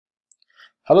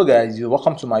Hello guys,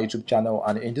 welcome to my YouTube channel,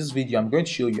 and in this video I'm going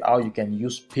to show you how you can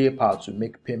use PayPal to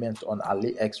make payments on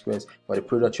AliExpress for the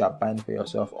product you are buying for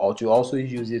yourself, or to also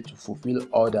use it to fulfill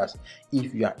orders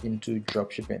if you are into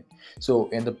dropshipping. So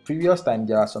in the previous time,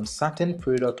 there are some certain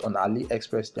product on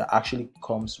AliExpress that actually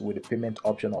comes with the payment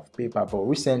option of PayPal, but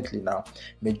recently now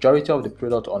majority of the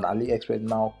product on AliExpress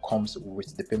now comes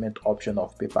with the payment option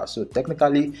of PayPal. So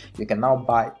technically you can now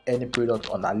buy any product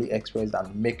on AliExpress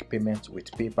and make payments with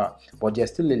PayPal, but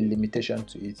there's still a limitation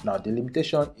to it. Now the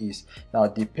limitation is now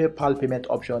the PayPal payment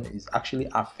option is actually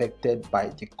affected by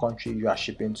the country you are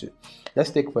shipping to. Let's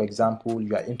take for example,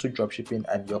 you are into dropshipping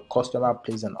and your customer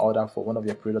places an order for one of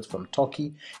your products from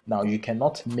Turkey. Now you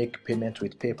cannot make payment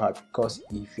with PayPal because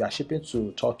if you are shipping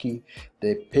to Turkey,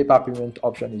 the PayPal payment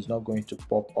option is not going to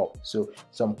pop up. So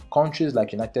some countries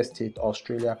like United States,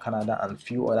 Australia, Canada, and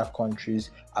few other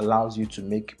countries allows you to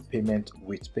make payment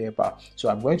with PayPal. So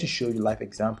I'm going to show you live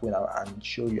example now and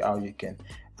show you how you can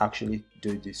actually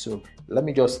do this. So let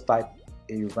me just type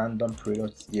a random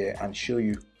product here and show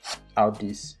you how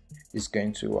this is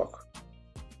going to work.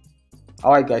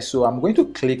 Alright guys, so I'm going to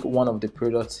click one of the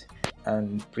products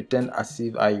and pretend as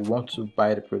if I want to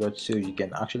buy the product, so you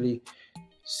can actually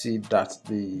see that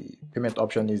the payment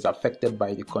option is affected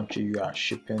by the country you are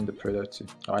shipping the product to.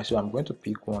 Alright, so I'm going to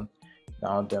pick one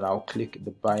now, then I'll click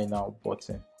the buy now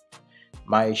button.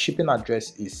 My shipping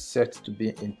address is set to be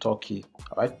in Turkey.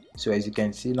 Alright, so as you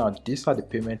can see now, these are the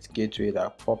payment gateway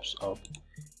that pops up.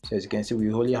 So as you can see,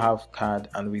 we only have card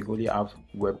and we only have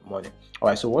web money.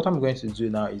 Alright, so what I'm going to do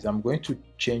now is I'm going to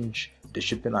change the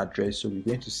shipping address, so we're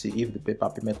going to see if the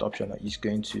PayPal payment option is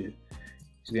going to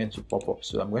pop up.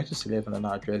 So I'm going to select an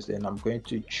address, and I'm going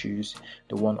to choose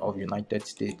the one of United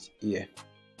States here.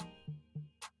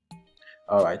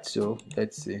 Alright, so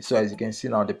let's see. So as you can see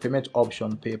now, the payment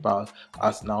option PayPal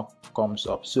has now comes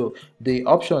up. So the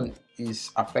option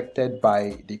is affected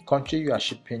by the country you are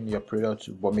shipping your product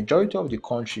to, but majority of the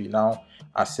country now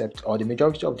accept, or the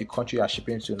majority of the country you are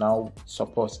shipping to now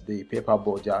supports the PayPal,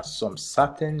 but there are some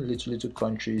certain little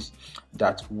countries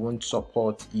that won't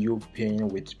support you paying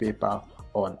with PayPal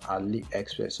on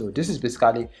AliExpress. So this is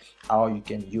basically how you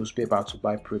can use PayPal to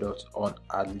buy products on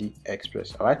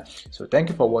AliExpress. All right, so thank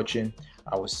you for watching.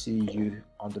 I will see you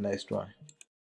on the next one.